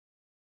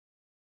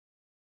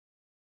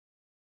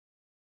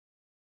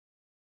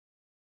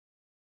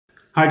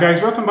Hi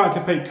guys, welcome back to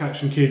Pike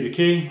Catch and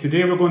KDK.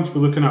 Today we're going to be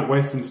looking at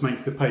Westin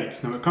Mike the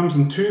Pike. Now it comes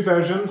in two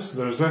versions.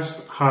 There's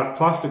this hard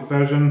plastic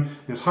version,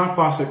 and it's hard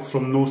plastic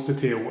from nose to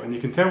tail, and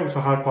you can tell it's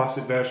a hard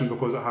plastic version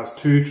because it has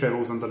two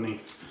trebles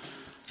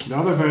underneath. The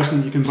other version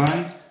that you can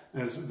buy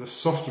is the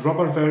soft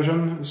rubber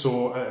version,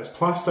 so it's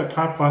plastic,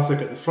 hard plastic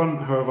at the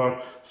front,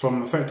 however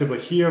from effectively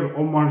here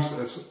onwards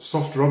it's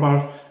soft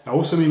rubber. It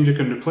also means you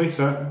can replace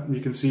it. You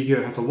can see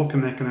here it has a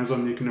locking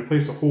mechanism, you can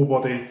replace the whole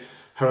body.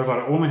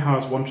 However, it only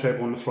has one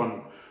treble on the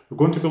front. We're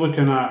going to be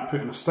looking at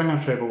putting a stinger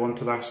treble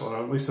onto this, or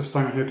at least a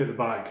stinger hook at the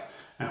back,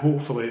 and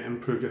hopefully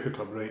improve your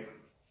hookup rate.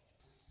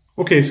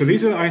 Okay, so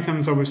these are the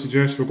items I would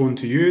suggest we're going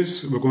to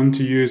use. We're going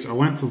to use a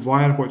length of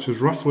wire which is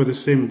roughly the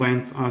same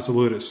length as the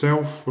lure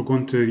itself. We're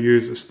going to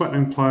use the split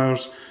ring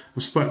pliers,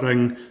 the split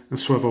ring, the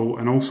swivel,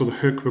 and also the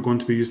hook we're going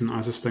to be using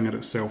as a stinger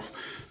itself.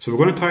 So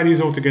we're going to tie these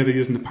all together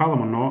using the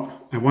Palomar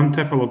knot, and one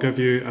tip I will give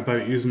you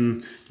about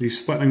using these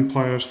split ring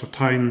pliers for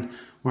tying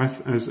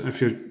with is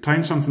if you're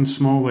tying something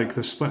small like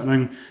the split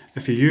ring,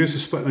 if you use the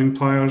split ring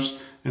pliers,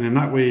 and in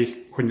that way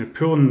when you're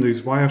pulling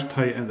these wires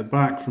tight at the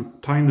back from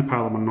tying the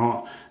Palomar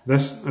knot,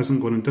 this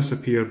isn't going to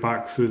disappear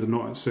back through the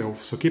knot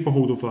itself, so keep a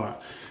hold of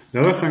that.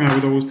 The other thing I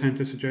would always tend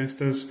to suggest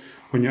is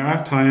when you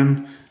are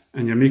tying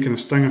and you're making a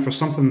stinger for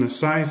something this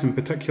size in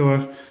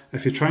particular,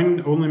 if you try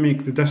and only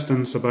make the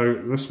distance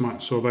about this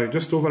much, so about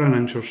just over an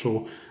inch or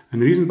so,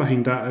 and the reason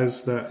behind that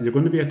is that you're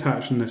going to be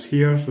attaching this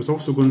here. There's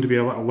also going to be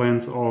a little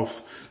length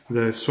of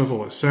the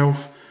swivel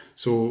itself,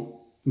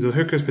 so the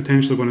hook is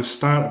potentially going to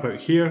start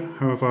about here.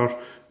 However,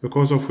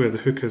 because of where the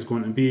hook is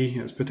going to be,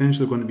 it's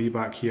potentially going to be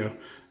back here,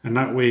 and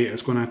that way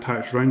it's going to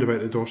attach round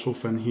about the dorsal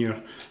fin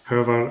here.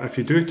 However, if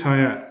you do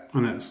tie it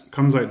and it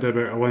comes out to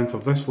about a length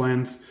of this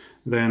length,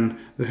 then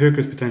the hook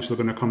is potentially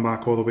going to come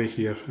back all the way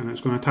here and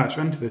it's going to attach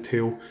into the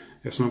tail.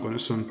 It's not going to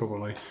swim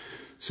properly.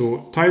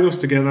 So tie those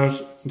together,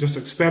 just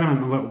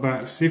experiment a little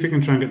bit, see if you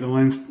can try and get the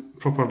length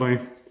properly.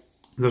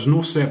 There's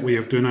no set way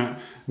of doing it.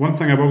 One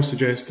thing I will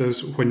suggest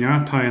is when you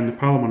are tying the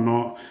Palomar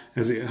knot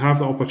is that you have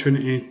the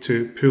opportunity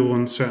to pull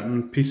on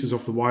certain pieces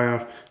of the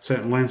wire,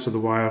 certain lengths of the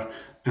wire,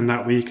 and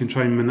that way you can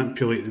try and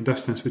manipulate the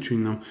distance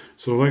between them.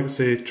 So like I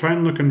say, try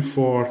and looking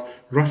for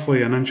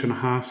roughly an inch and a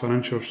half, an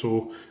inch or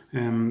so,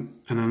 and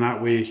in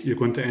that way you're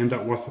going to end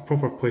up with a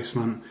proper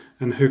placement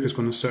and the hook is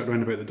going to sit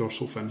around about the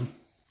dorsal fin.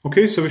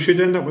 Okay, so we should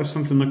end up with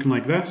something looking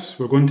like this.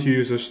 We're going to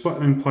use the split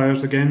ring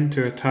pliers again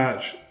to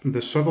attach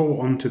the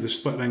swivel onto the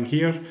split ring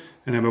here,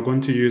 and then we're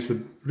going to use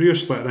the rear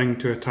split ring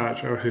to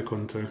attach our hook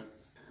onto.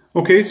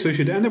 Okay, so you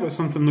should end up with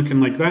something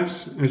looking like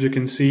this. As you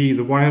can see,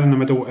 the wire in the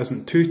middle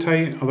isn't too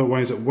tight,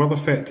 otherwise it will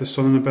affect the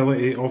swimming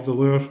ability of the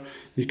lure.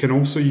 You can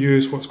also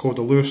use what's called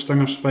a lure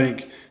stinger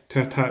spike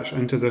to attach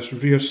into this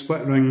rear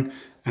split ring,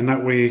 and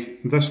that way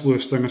this lure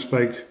stinger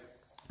spike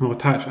will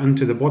attach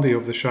into the body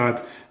of the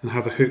shad and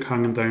have the hook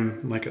hanging down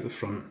like at the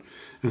front.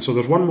 And so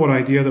there's one more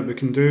idea that we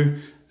can do,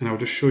 and I'll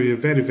just show you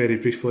very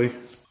briefly.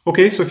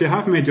 Okay, so if you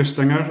have made your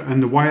stinger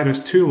and the wire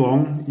is too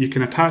long, you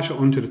can attach it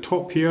onto the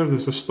top here.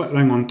 There's a split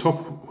ring on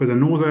top where the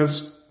nose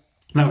is.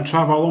 That will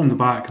travel along the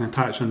back and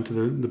attach into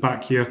the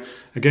back here.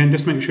 Again,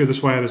 just make sure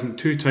this wire isn't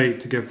too tight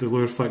to give the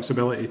lure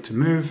flexibility to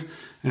move.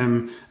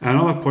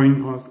 Another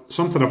point,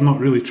 something I've not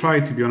really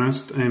tried to be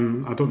honest,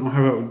 I don't know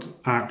how it would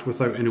act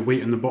without any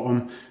weight in the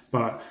bottom,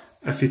 but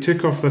if you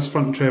took off this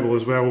front treble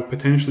as well,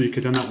 potentially you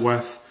could end up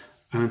with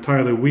an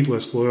entirely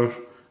weedless lure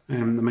that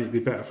might be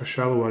better for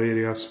shallower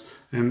areas.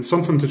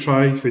 Something to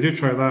try. If you do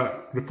try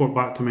that, report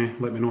back to me,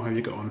 let me know how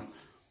you get on.